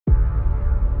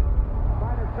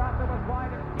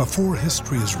Before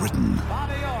history is written,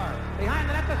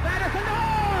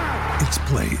 it's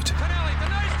played.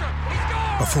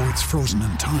 Before it's frozen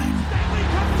in time,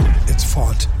 it's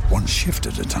fought one shift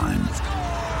at a time.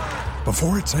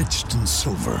 Before it's etched in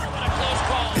silver,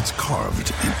 it's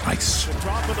carved in ice.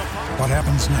 What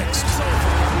happens next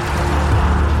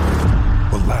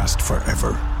will last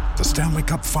forever. The Stanley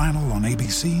Cup Final on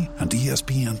ABC and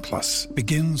ESPN Plus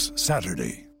begins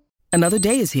Saturday. Another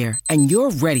day is here, and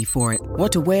you're ready for it.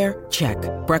 What to wear? Check.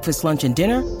 Breakfast, lunch, and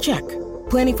dinner? Check.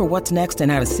 Planning for what's next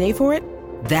and how to save for it?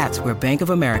 That's where Bank of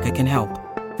America can help.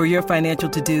 For your financial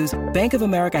to-dos, Bank of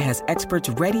America has experts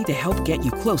ready to help get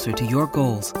you closer to your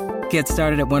goals. Get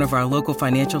started at one of our local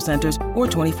financial centers or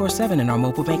 24/7 in our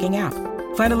mobile banking app.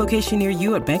 Find a location near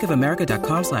you at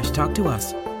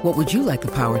bankofamerica.com/talktous. What would you like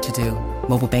the power to do?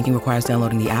 Mobile banking requires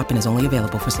downloading the app and is only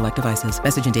available for select devices.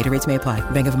 Message and data rates may apply.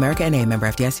 Bank of America N.A., member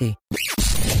FDIC.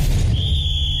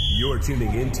 You're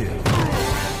tuning into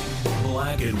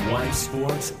Black and White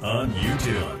Sports on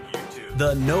YouTube.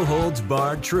 The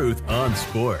no-holds-barred truth on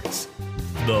sports.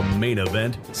 The main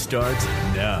event starts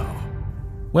now.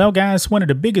 Well, guys, one of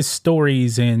the biggest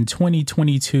stories in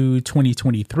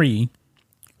 2022-2023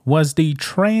 was the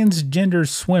transgender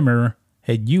swimmer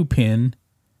at UPenn,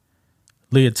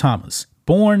 Lia Thomas,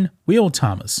 born Will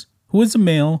Thomas, who is a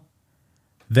male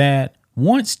that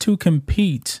wants to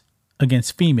compete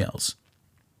against females.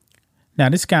 Now,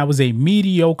 this guy was a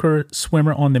mediocre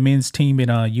swimmer on the men's team at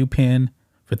UPenn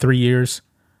for 3 years.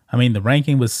 I mean, the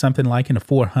ranking was something like in the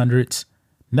 400s,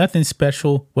 nothing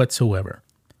special whatsoever.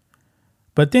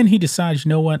 But then he decides, you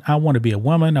know what? I want to be a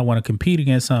woman. I want to compete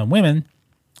against women.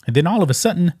 And then all of a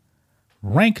sudden,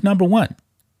 rank number one,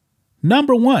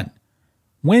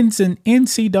 wins an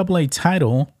NCAA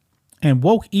title, and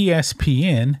woke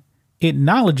ESPN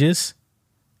acknowledges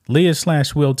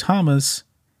Lia/Will Thomas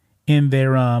in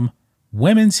their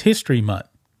Women's History Month,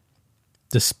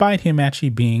 despite him actually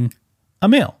being a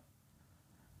male.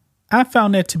 I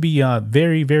found that to be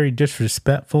very, very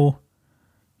disrespectful,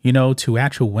 to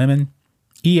actual women.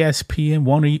 ESPN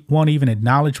won't even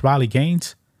acknowledge Riley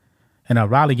Gaines. And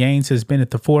Riley Gaines has been at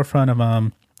the forefront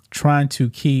of trying to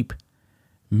keep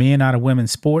men out of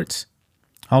women's sports.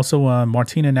 Also,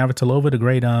 Martina Navratilova, the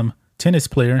great tennis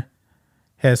player,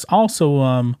 has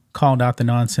also called out the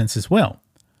nonsense as well.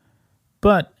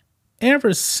 But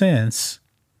ever since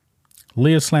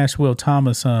Lia/Will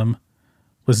Thomas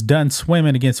was done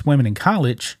swimming against women in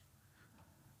college,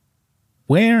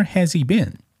 where has he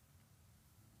been?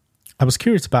 I was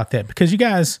curious about that because you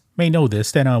guys may know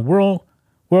this, that World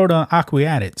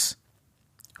Aquatics,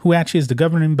 who actually is the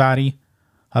governing body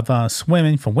of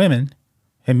swimming for women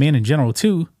and men in general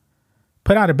too,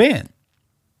 put out a ban.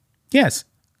 Yes,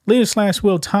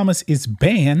 Lia/Will Thomas is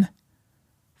banned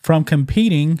from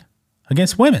competing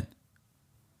against women.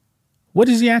 What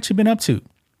has he actually been up to?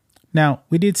 Now,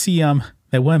 we did see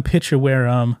that one picture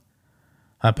where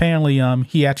apparently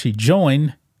he actually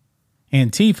joined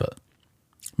Antifa.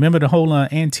 Remember the whole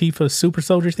Antifa super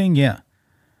soldier thing? Yeah.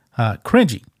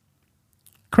 Cringy,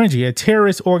 a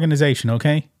terrorist organization,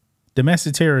 okay?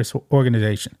 Domestic terrorist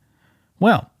organization.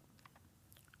 Well,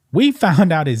 we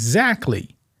found out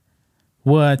exactly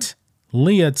what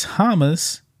Lia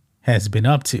Thomas has been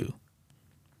up to.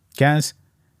 Guys,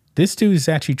 this dude is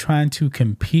actually trying to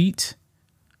compete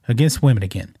against women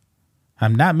again.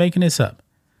 I'm not making this up.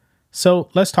 So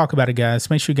let's talk about it,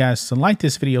 guys. Make sure you guys like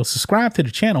this video, subscribe to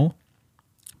the channel,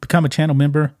 become a channel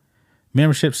member.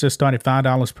 Memberships just start at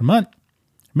 $5 per month.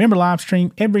 Remember, live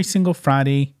stream every single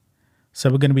Friday. So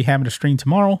we're going to be having a stream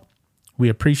tomorrow. We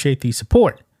appreciate the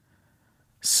support.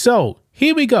 So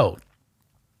here we go.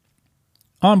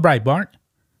 On Breitbart,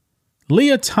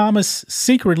 Lia Thomas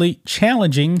secretly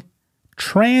challenging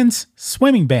trans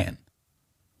swimming ban.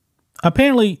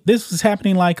 Apparently, this was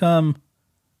happening like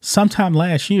sometime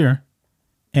last year,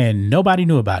 and nobody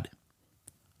knew about it.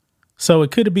 So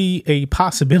it could be a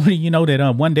possibility,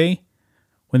 that one day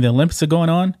when the Olympics are going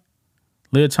on,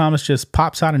 Lia Thomas just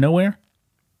pops out of nowhere.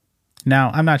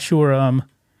 Now, I'm not sure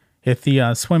if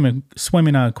the swimming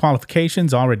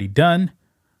qualifications already done.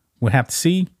 We'll have to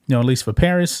see, at least for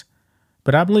Paris.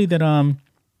 But I believe that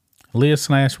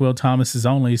Lia/Will Thomas is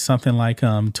only something like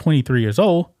 23 years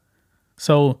old.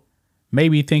 So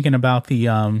maybe thinking about the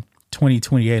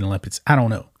 2028 Olympics. I don't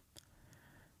know.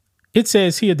 It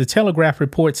says here, the Telegraph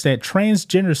reports that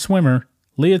transgender swimmer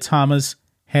Lia Thomas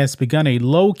has begun a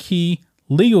low-key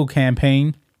legal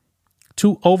campaign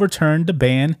to overturn the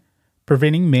ban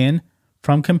preventing men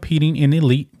from competing in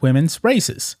elite women's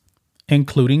races,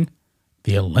 including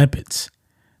the Olympics.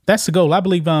 That's the goal. I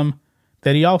believe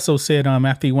that he also said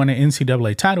after he won an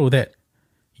NCAA title that,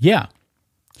 yeah,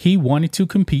 he wanted to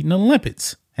compete in the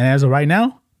Olympics. And as of right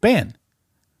now, banned.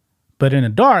 But in the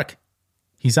dark,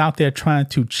 he's out there trying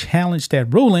to challenge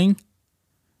that ruling.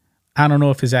 I don't know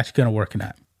if it's actually going to work or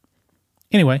not.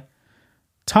 Anyway,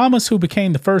 Thomas, who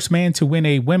became the first man to win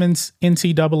a women's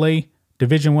NCAA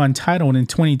Division I title in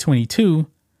 2022,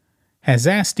 has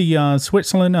asked the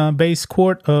Switzerland-based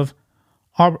Court of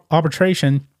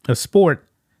Arbitration of Sport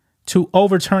to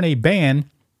overturn a ban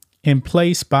in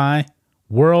place by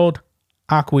World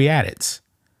Aquatics,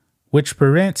 which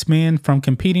prevents men from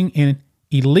competing in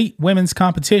elite women's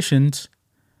competitions,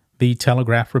 the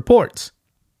Telegraph reports.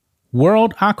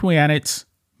 World Aquatics,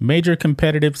 major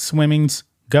competitive swimming's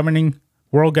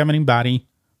world governing body,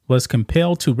 was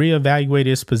compelled to reevaluate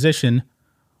its position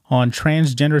on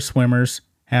transgender swimmers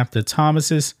after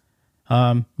Thomas's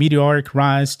meteoric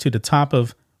rise to the top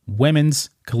of women's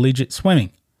collegiate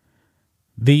swimming.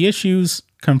 The issues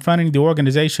confronting the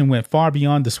organization went far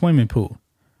beyond the swimming pool.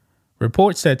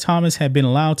 Reports that Thomas had been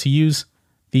allowed to use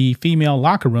the female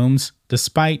locker rooms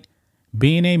despite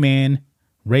being a man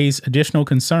raised additional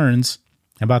concerns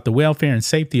about the welfare and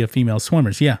safety of female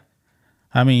swimmers. Yeah,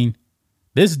 I mean,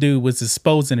 this dude was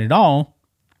exposing it all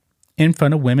in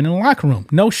front of women in the locker room.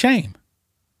 No shame.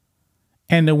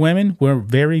 And the women were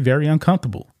very, very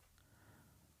uncomfortable.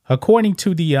 According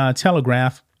to the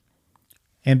Telegraph,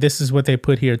 and this is what they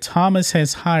put here, Thomas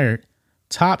has hired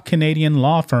top Canadian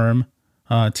law firm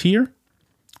Tier,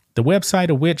 the website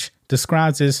of which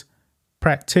describes its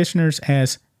practitioners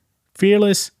as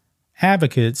fearless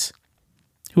advocates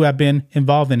who have been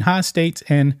involved in high stakes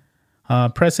and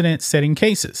precedent-setting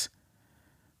cases.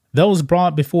 Those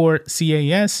brought before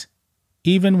CAS,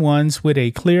 even ones with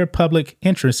a clear public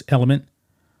interest element,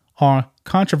 are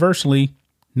controversially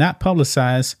not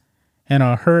publicized and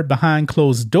are heard behind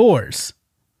closed doors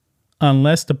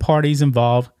unless the parties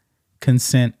involved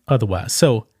consent otherwise.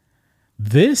 So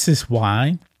this is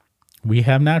why we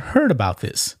have not heard about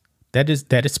this. That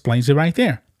explains it right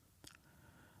there.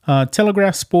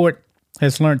 Telegraph Sport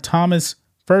has learned Thomas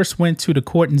first went to the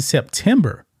court in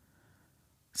September,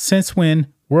 since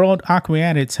when World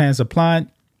Aquatics has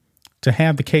applied to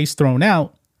have the case thrown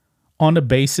out on the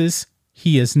basis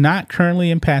he is not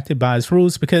currently impacted by his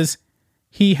rules because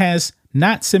he has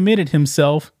not submitted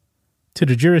himself to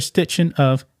the jurisdiction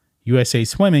of USA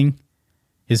Swimming,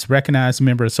 his recognized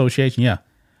member association. Yeah,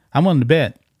 I'm willing to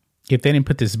bet if they didn't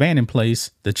put this ban in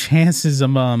place, the chances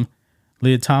of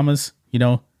Lia Thomas,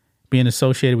 being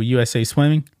associated with USA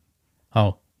Swimming,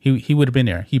 he would have been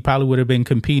there. He probably would have been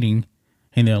competing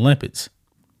in the Olympics.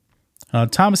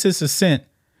 Thomas's ascent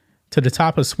to the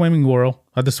top of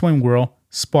the swimming world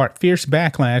sparked fierce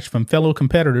backlash from fellow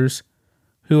competitors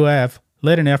who have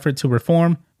led an effort to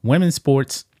reform women's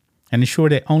sports and ensure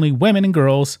that only women and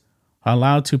girls are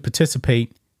allowed to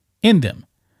participate in them.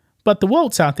 But the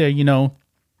Wolves out there,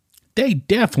 they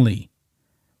definitely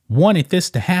wanted this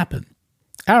to happen.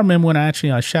 I remember when I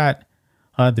actually shot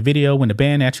the video when the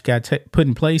ban actually got put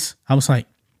in place. I was like,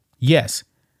 yes,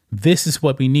 this is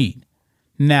what we need.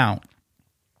 Now,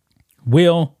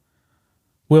 will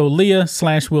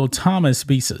Lia/Will Thomas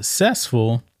be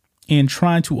successful in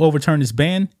trying to overturn this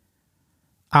ban?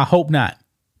 I hope not,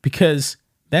 because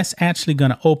that's actually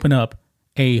going to open up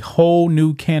a whole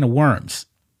new can of worms.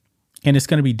 And it's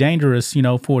going to be dangerous,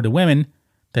 for the women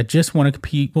that just want to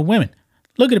compete with women.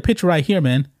 Look at the picture right here,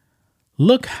 man.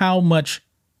 Look how much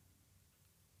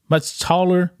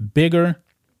taller, bigger,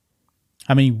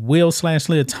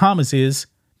 Will/Lia Thomas is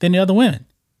than the other women.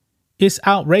 It's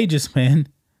outrageous, man.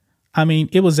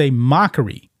 It was a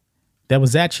mockery that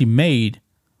was actually made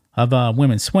of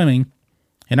women swimming.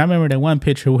 And I remember that one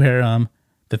picture where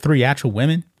the three actual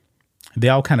women, they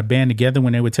all kind of band together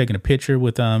when they were taking a picture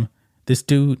with this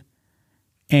dude.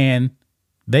 And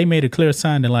they made a clear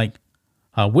sign that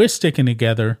we're sticking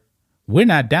together. We're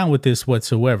not down with this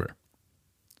whatsoever.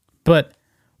 But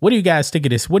what do you guys think of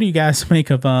this? What do you guys make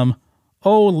of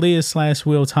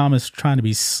Lia/Will Thomas trying to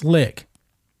be slick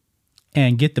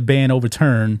and get the ban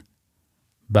overturned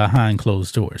behind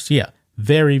closed doors? Yeah,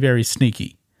 very, very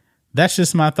sneaky. That's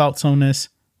just my thoughts on this.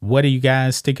 What do you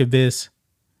guys think of this?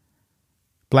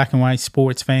 Black and white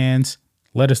sports fans,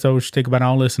 let us know what you think about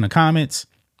all this in the comments.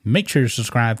 Make sure to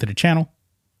subscribe to the channel,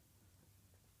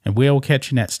 and we'll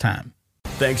catch you next time.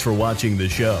 Thanks for watching the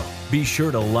show. Be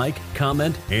sure to like,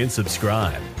 comment, and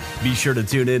subscribe. Be sure to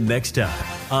tune in next time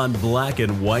on Black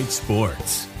and White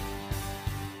Sports.